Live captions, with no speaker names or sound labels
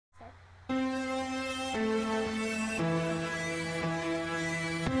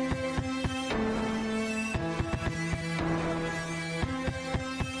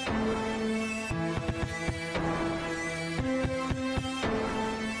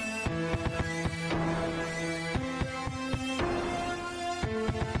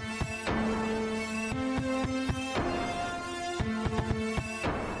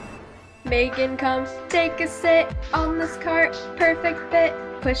Megan, come take a sit on this cart, perfect fit.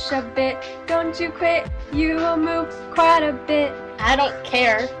 Push a bit, don't you quit, you will move quite a bit. I don't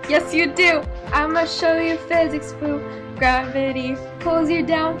care. Yes you do, I'ma show you physics, boo. Gravity pulls you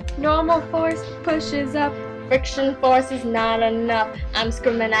down, normal force pushes up. Friction force is not enough. I'm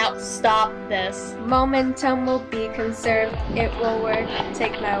screaming out, stop this. Momentum will be conserved, it will work,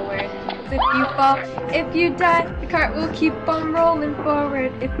 take my word. If you fall, if you die, the cart will keep on rolling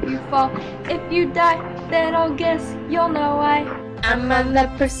forward. If you fall, if you die, then I'll guess you'll know why. I'm on the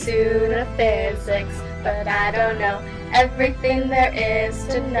pursuit of physics, but I don't know everything there is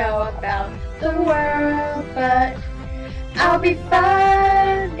to know about the world. But I'll be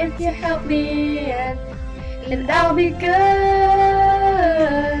fine if you help me, and I'll be good.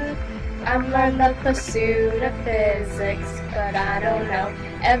 I'm on the pursuit of physics, but I don't know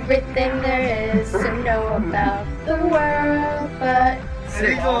everything there is to know about the world. But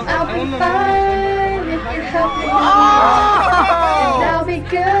I'll be fine if you help me, and I'll be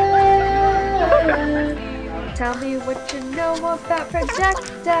good. Tell me what you know about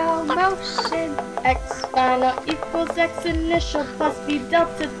projectile motion. X final equals X initial plus V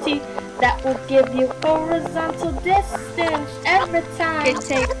delta T. That will give you horizontal distance every time. Okay,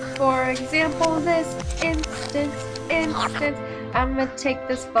 take for example this instance. I'ma take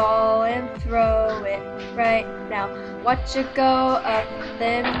this ball and throw it right now. Watch it go up,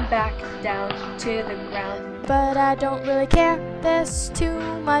 then back down to the ground. But I don't really care, there's too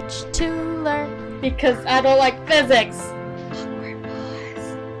much to learn. Because I don't like physics.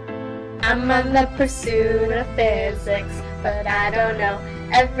 I'm on the pursuit of physics, but I don't know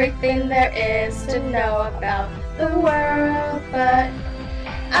everything there is to know about the world. But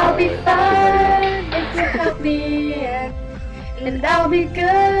I'll be fine if you help me, and I'll be good.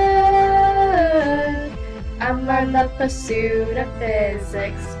 I'm on the pursuit of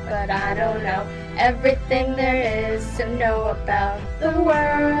physics, but I don't know everything there is to know about the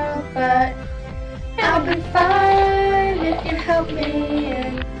world. But I'll be fine if you help me,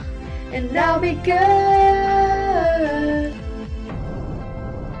 and I'll be good.